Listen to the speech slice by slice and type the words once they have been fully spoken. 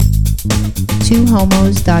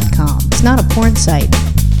twohomos.com. It's not a porn site.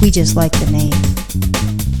 We just like the name.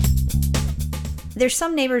 There's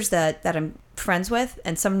some neighbors that I'm friends with,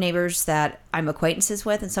 and some neighbors that I'm acquaintances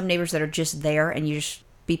with, and some neighbors that are just there and you just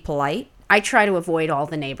be polite. I try to avoid all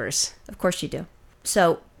the neighbors. Of course you do.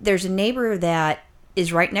 So there's a neighbor that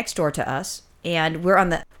is right next door to us, and we're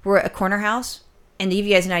a corner house. And to give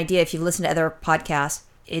you guys an idea, if you've listened to other podcasts,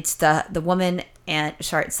 it's the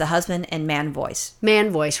husband and man voice.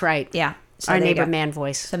 Man voice, right. Yeah. So our neighbor, man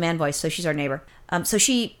voice. So man voice. So she's our neighbor. So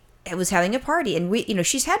she was having a party, and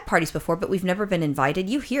she's had parties before, but we've never been invited.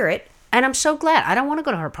 You hear it. And I'm so glad. I don't want to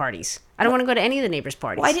go to her parties. I don't want to go to any of the neighbors'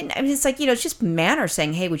 parties. Well, it's like, it's just manners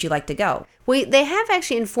saying, hey, would you like to go? They have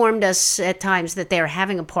actually informed us at times that they're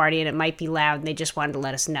having a party and it might be loud, and they just wanted to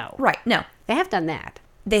let us know. Right. No. They have done that.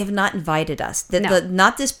 They have not invited us. No.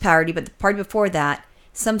 Not this party, but the party before that,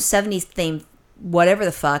 some 70s theme, whatever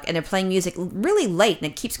the fuck, and they're playing music really late, and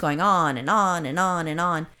it keeps going on and on and on and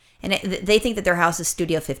on. And they think that their house is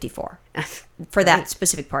Studio 54 for that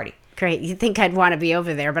specific party. Great. You think I'd want to be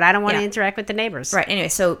over there, but I don't want to interact with the neighbors. Right. Anyway,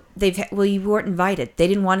 so you weren't invited. They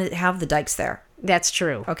didn't want to have the Dykes there. That's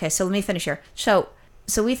true. Okay, so let me finish here. So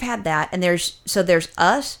we've had that, and there's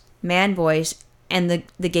us, man boys, and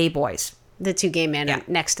the gay boys. The two gay men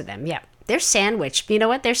next to them. Yeah. They're sandwiched. You know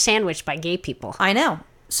what? They're sandwiched by gay people. I know.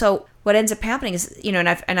 So what ends up happening is,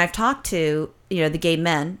 and I've talked to, the gay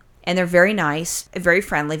men, and they're very nice, very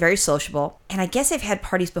friendly, very sociable. And I guess they've had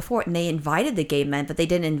parties before, and they invited the gay men, but they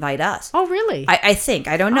didn't invite us. Oh, really? I think.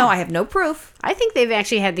 I don't know. I have no proof. I think they've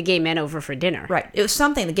actually had the gay men over for dinner. Right. It was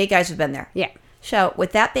something. The gay guys have been there. Yeah. So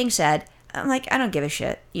with that being said, I'm like, I don't give a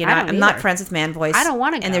shit. I'm not friends with man voice. I don't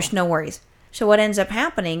want to go. And there's no worries. So what ends up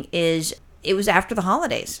happening is it was after the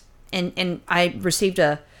holidays. And I received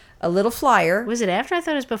a little flyer. Was it after? I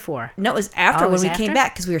thought it was before. No, it was after when we came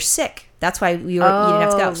back because we were sick. That's why you didn't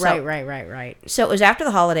have to go. So, Right. So it was after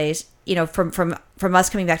the holidays, from us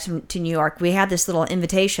coming back to New York. We had this little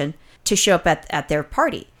invitation to show up at their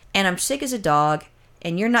party. And I'm sick as a dog,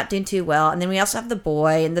 and you're not doing too well. And then we also have the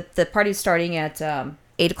boy, and the party's starting at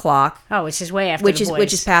 8 o'clock. Oh, which is way after which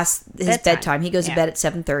is past his bedtime. He goes to bed at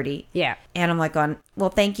 7:30. Yeah. And I'm like, well,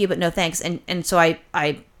 thank you, but no thanks. And so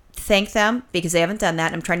I thank them because they haven't done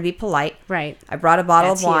that. I'm trying to be polite. Right. I brought a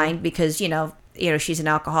bottle of wine because, she's an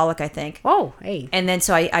alcoholic, I think. Oh, hey. And then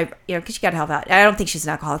so I because you got to help out. I don't think she's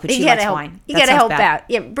an alcoholic, but she likes wine. You got to help out.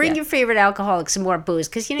 Yeah, bring your favorite alcoholic some more booze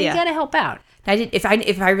because, you got to help out. If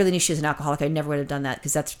I really knew she was an alcoholic, I never would have done that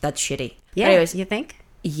because that's shitty. Yeah, anyways, you think?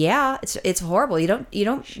 Yeah, it's horrible. You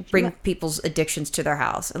don't bring people's addictions to their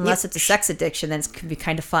house unless it's a sex addiction. Then it can be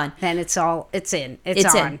kind of fun. Then it's in. It's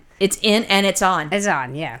on. It's in and it's on. It's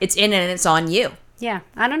on. Yeah. It's in and it's on you. Yeah,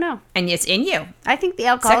 I don't know. And it's in you. I think the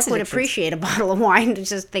alcoholic would appreciate a bottle of wine.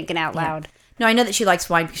 Just thinking out loud. No, I know that she likes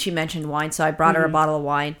wine because she mentioned wine, so I brought her a bottle of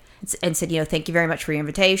wine and said, thank you very much for your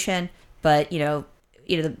invitation, but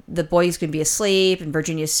the boy's going to be asleep and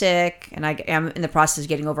Virginia's sick, and I am in the process of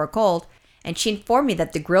getting over a cold. And she informed me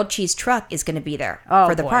that the grilled cheese truck is going to be there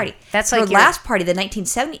for the party. That's like her last party, the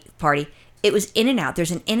 1970 party. It was In-N-Out. There's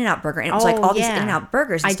an In-N-Out burger, and it was like all these In-N-Out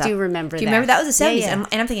burgers and stuff. I do remember that. Do you remember? That was the 70s. Yeah.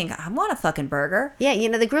 And I'm thinking, I want a fucking burger. Yeah,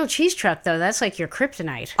 the grilled cheese truck, though, that's like your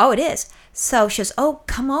kryptonite. Oh, it is. So she goes,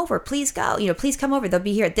 come over. Please go. Please come over. They'll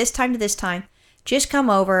be here at this time to this time. Just come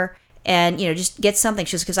over and, just get something.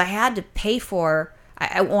 She goes, because I had to pay for,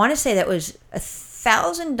 I want to say that was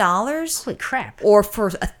 $1,000. Holy crap. Or for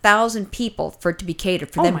 1,000 people for it to be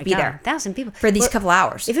catered, for them to be there. 1,000 people. For these couple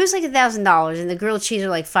hours. If it was like $1,000 and the grilled cheese are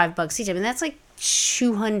like $5 each, that's like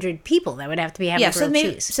 200 people that would have to be having grilled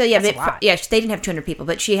cheese. So yeah, they didn't have 200 people,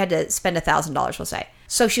 but she had to spend $1,000, we'll say.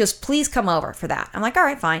 So she goes, please come over for that. I'm like, all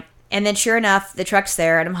right, fine. And then sure enough, the truck's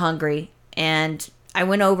there and I'm hungry. And I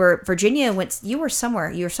went over. Virginia went. You were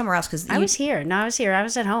somewhere else because I was here. No, I was here. I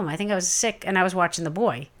was at home. I think I was sick and I was watching the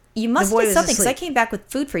boy. You must have did something because I came back with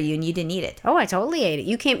food for you and you didn't eat it. Oh, I totally ate it.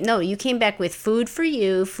 You came back with food for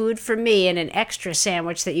you, food for me, and an extra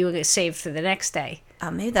sandwich that you saved for the next day.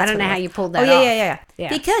 Maybe that's I don't know how you pulled that off. Oh, yeah.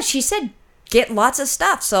 Because she said get lots of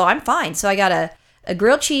stuff, so I'm fine. So I got a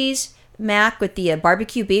grilled cheese mac with the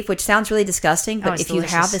barbecue beef, which sounds really disgusting, but if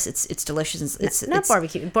delicious. You have this, it's delicious. It's not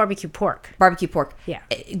barbecue pork. Barbecue pork. Yeah.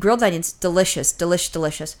 Grilled onions, delicious.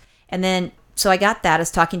 And then. So I got that. I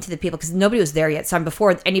was talking to the people because nobody was there yet. So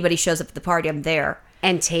before anybody shows up at the party, I'm there.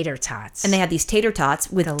 And tater tots. And they had these tater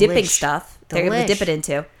tots with dipping stuff. They're able to dip it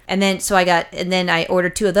into. And then I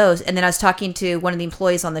ordered 2 of those. And then I was talking to one of the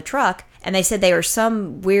employees on the truck, and they said they were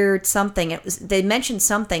some weird something. They mentioned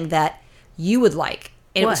something that you would like.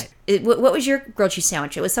 And What? What was your grilled cheese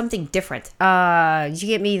sandwich? It was something different. Did you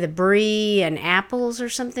get me the brie and apples or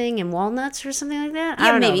something and walnuts or something like that? I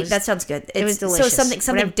Yeah, don't know. maybe. It was, That sounds good. it was So delicious. something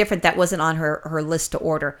Whatever- different that wasn't on her list to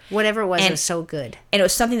order. Whatever it was, And- it was so good. And it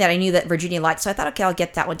was something that I knew that Virginia liked. So I thought, okay, I'll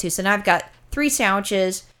get that one too. So now I've got 3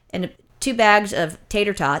 sandwiches and 2 bags of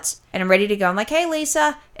tater tots. And I'm ready to go. I'm like, hey,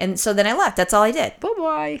 Lisa. And so then I left. That's all I did.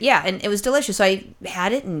 Bye-bye. Yeah, and it was delicious. So I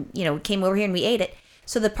had it and, came over here and we ate it.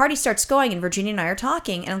 So the party starts going and Virginia and I are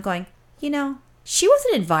talking. And I'm going, she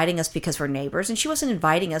wasn't inviting us because we're neighbors, and she wasn't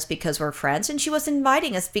inviting us because we're friends, and she wasn't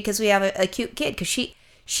inviting us because we have a cute kid, because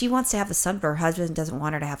she wants to have a son, but her husband doesn't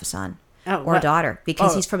want her to have a son or a daughter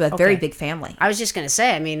because he's from a very big family. I was just going to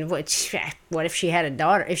say, I mean, what if she had a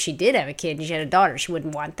daughter? If she did have a kid and she had a daughter, she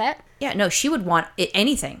wouldn't want that? Yeah, no, she would want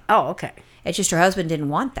anything. Oh, okay. It's just her husband didn't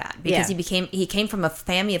want that because he came from a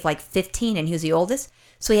family of like 15 and he was the oldest.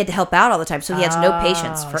 So he had to help out all the time. So he has no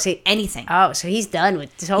patience for anything. Oh, so he's done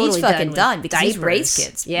with He's fucking done because he's diapers. raised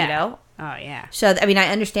kids, Yeah. Oh, yeah. So, I mean, I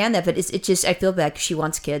understand that, but it's just, I feel bad because she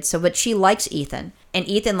wants kids. So, but she likes Ethan, and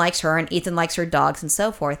Ethan likes her, and Ethan likes her dogs, and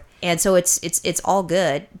so forth. And so it's all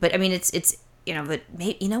good. But I mean, it's but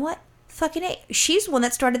maybe, you know what? Fucking A. She's the one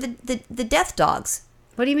that started the death dogs.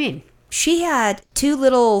 What do you mean? She had 2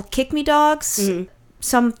 little kick-me dogs. Mm-hmm.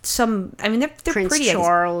 Some. I mean, they're Prince pretty.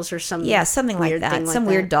 Charles or some Something like weird that. thing like Some that.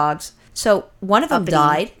 weird dogs. So one of them Uppity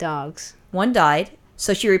died. dogs. One died.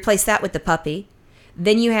 So she replaced that with the puppy.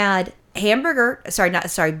 Then you had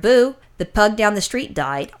Boo, the pug down the street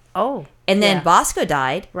died. Oh. And then yeah. Bosco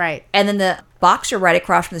died. Right. And then the boxer right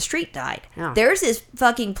across from the street died. Oh. There's this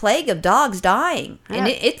fucking plague of dogs dying. And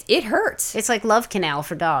Yeah. it hurts. It's like Love Canal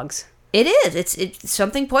for dogs. It is. It's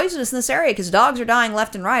something poisonous in this area because dogs are dying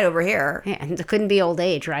left and right over here. Yeah, and it couldn't be old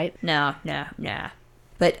age, right? No.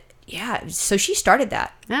 But yeah, so she started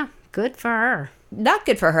that. Yeah, good for her. Not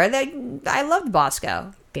good for her. I loved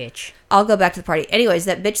Bosco. Bitch. I'll go back to the party. Anyways,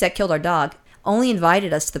 that bitch that killed our dog only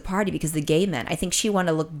invited us to the party because the gay men. I think she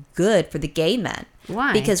wanted to look good for the gay men.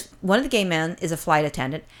 Why? Because one of the gay men is a flight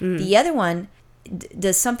attendant. The other one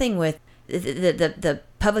does something with the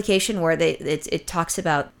publication where it talks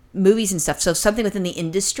about movies and stuff. So something within the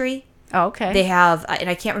industry. Oh, okay. They have, and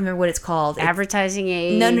I can't remember what it's called. Advertising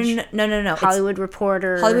age. No. Hollywood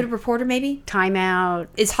Reporter. Hollywood Reporter, maybe? Time Out.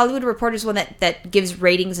 Is Hollywood Reporter's one that gives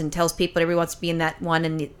ratings and tells people everyone wants to be in that one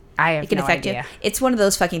and I have it can no affect idea. you? It's one of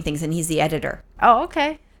those fucking things, and he's the editor. Oh,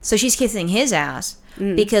 okay. So she's kissing his ass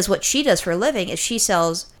because what she does for a living is she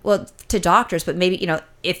sells, well, to doctors, but maybe,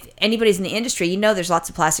 if anybody's in the industry, there's lots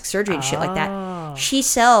of plastic surgery and shit like that. She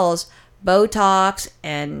sells Botox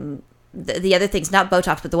and the other things, not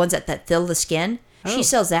Botox, but the ones that fill the skin. Oh. She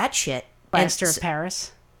sells that shit. Plaster of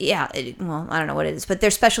Paris. Yeah, well, I don't know what it is, but they're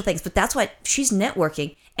special things. But that's why she's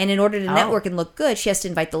networking. And in order to network and look good, she has to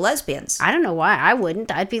invite the lesbians. I don't know why. I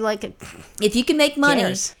wouldn't. I'd be like, If you can make money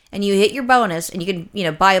Cares. and you hit your bonus and you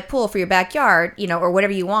can, buy a pool for your backyard, or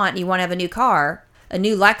whatever you want, and you want to have a new car, a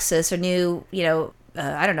new Lexus, a new,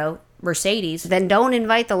 I don't know, Mercedes. then don't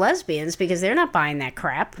invite the lesbians because they're not buying that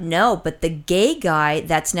crap. No, but the gay guy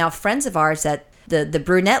that's now friends of ours, that the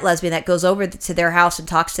brunette lesbian that goes over to their house and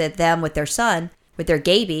talks to them with their son, with their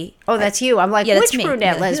gaby. Oh, that's you. I'm like, Yeah, that's which me. brunette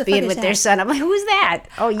Yeah, who the fuck lesbian is with that? their son? I'm like, who's that?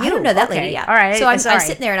 Oh, you. I don't know that Okay. lady. Yeah. All right. So I'm sorry.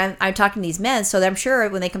 sitting there and I'm talking to these men. So I'm sure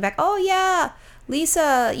when they come back, oh yeah,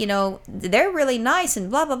 Lisa, they're really nice and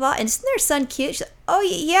blah blah blah. And isn't their son cute? She's like, oh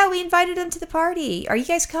yeah, we invited them to the party. Are you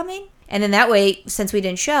guys coming? And then that way, since we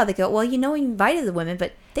didn't show, they go, well, we invited the women,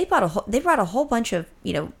 but they brought a whole bunch of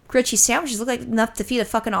grilled cheese sandwiches. Look like enough to feed a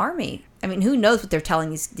fucking army. I mean, who knows what they're telling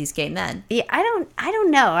these gay men? Yeah, I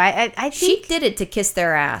don't know. I She think did it to kiss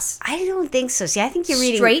their ass. I don't think so. See, I think you're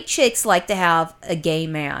reading. Straight chicks like to have a gay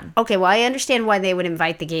man. Okay, well, I understand why they would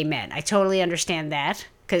invite the gay men. I totally understand that.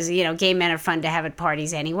 Because, gay men are fun to have at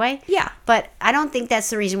parties anyway. Yeah. But I don't think that's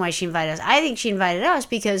the reason why she invited us. I think she invited us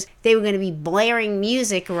because they were going to be blaring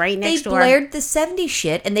music right next They to blared the 70s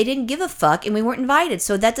shit, and they didn't give a fuck, and we weren't invited.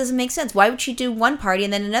 So that doesn't make sense. Why would she do one party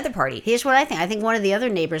and then another party? Here's what I think. I think one of the other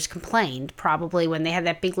neighbors complained probably when they had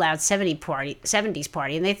that big loud 70s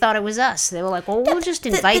party, and they thought it was us. They were like, well, we'll just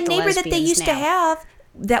invite the neighbor lesbians that they used to now. have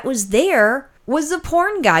that was there was the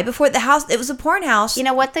porn guy before the house. It was a porn house. You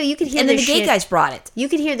know what, though? You could hear and then the this gay shit. guys brought it. You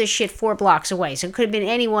could hear this shit 4 blocks away, so it could have been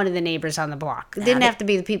any one of the neighbors on the block. It didn't have to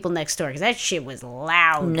be the people next door, because that shit was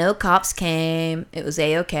loud. No cops came. It was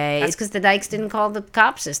A-okay. That's because the Dykes didn't call the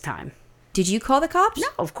cops this time. Did you call the cops? No,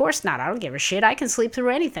 of course not. I don't give a shit. I can sleep through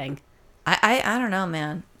anything. I don't know,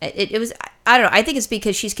 man. It was, I don't know. I think it's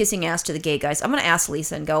because she's kissing ass to the gay guys. I'm going to ask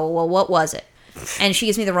Lisa and go, well, what was it? and she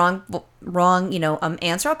gives me the wrong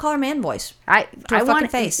answer, I'll call her man voice. I fucking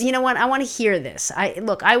want face. You know what? I want to hear this.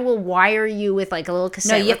 I will wire you with like a little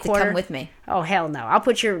cassette No, you have recorder. to come with me. Oh hell no! I'll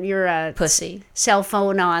put your Pussy. cell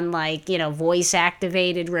phone on like voice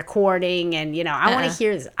activated recording, and I want to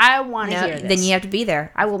hear this. I want to hear this. Then you have to be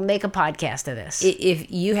there. I will make a podcast of this.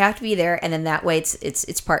 If you have to be there, and then that way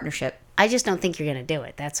it's partnership. I just don't think you're gonna do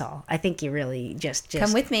it. That's all. I think you really just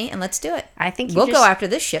Come with me and let's do it. I think we'll go after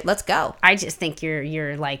this shit. Let's go. I just think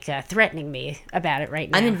you're like threatening me about it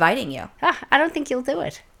right now. I'm inviting you. I don't think you'll do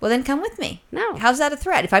it. Well, then come with me. No. How's that a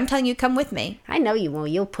threat? If I'm telling you come with me, I know you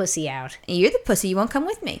won't. You'll pussy out. and you're the pussy, you won't come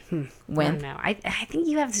with me. When? No, I think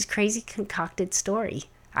you have this crazy concocted story.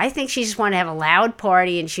 I think she just wanted to have a loud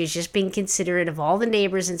party, and she was just being considerate of all the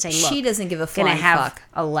neighbors and saying, "Look, She doesn't give a gonna flying have fuck.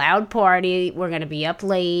 a loud party. We're gonna be up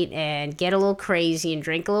late and get a little crazy and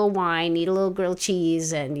drink a little wine, eat a little grilled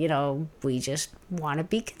cheese, and we just want to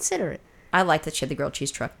be considerate." I like that she had the grilled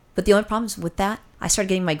cheese truck. But the only problem is with that, I started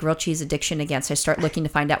getting my grilled cheese addiction again. So I start looking to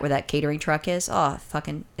find out where that catering truck is. Oh,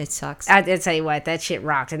 fucking, it sucks. I'll tell you what, that shit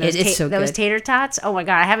rocked. And It's so those good. tater tots, oh my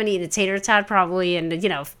God, I haven't eaten a tater tot probably in,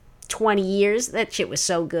 20 years. That shit was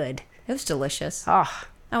so good. It was delicious. Oh,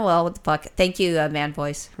 Oh, well, what the fuck. Thank you, man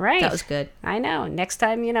voice. right. That was good. I know. Next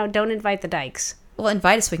time, don't invite the dykes. Well,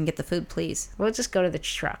 invite us so we can get the food, please. We'll just go to the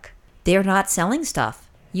truck. They're not selling stuff.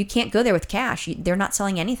 You can't go there with cash. They're not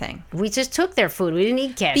selling anything. We just took their food. We didn't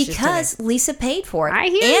need cash. just Because Lisa paid for it. I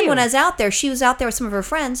hear And you. when I was out there, she was out there with some of her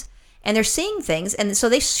friends, and they're seeing things, and so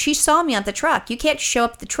she saw me at the truck. You can't show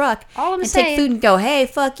up at the truck All I'm and saying- take food and go, hey,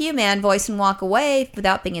 fuck you, man, voice, and walk away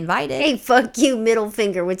without being invited. Hey, fuck you, middle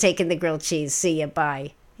finger. We're taking the grilled cheese. See ya.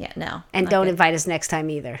 Bye. Yeah, no. And not don't good. invite us next time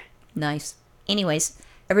either. Nice. Anyways,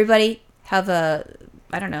 everybody have a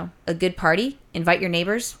good party. Invite your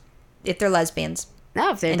neighbors if they're lesbians.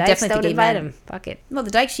 No, if they're And dykes, definitely don't the gay invite men. them. Fuck it. Well,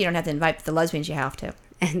 the dykes you don't have to invite, but the lesbians you have to.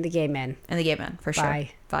 And the gay men. And the gay men, for sure.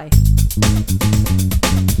 Bye. Bye.